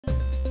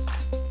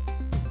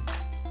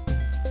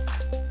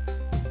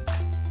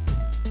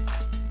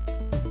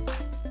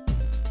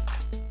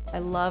I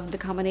love the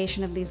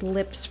combination of these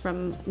lips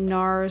from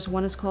NARS.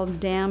 One is called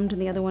Damned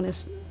and the other one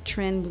is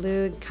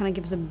Bleu. It kind of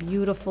gives a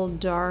beautiful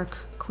dark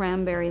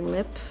cranberry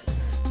lip.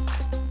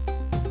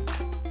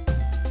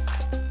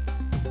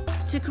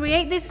 To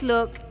create this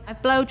look,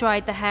 I've blow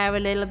dried the hair a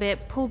little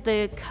bit, pulled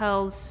the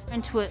curls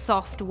into a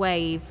soft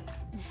wave.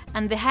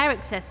 And the hair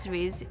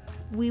accessories,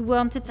 we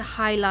wanted to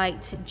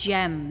highlight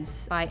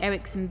gems by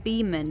Erickson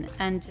Beamon,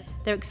 and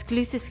they're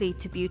exclusively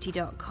to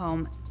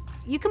beauty.com.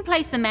 You can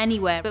place them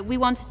anywhere, but we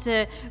wanted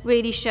to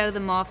really show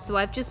them off, so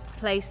I've just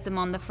placed them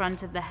on the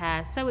front of the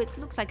hair, so it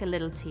looks like a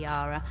little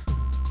tiara.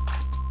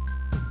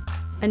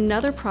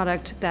 Another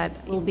product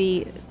that will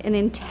be an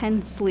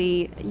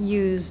intensely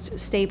used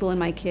staple in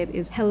my kit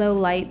is Hello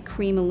Light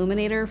Cream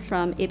Illuminator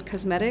from It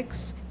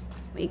Cosmetics.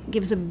 It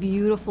gives a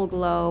beautiful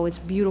glow, it's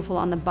beautiful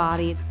on the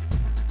body.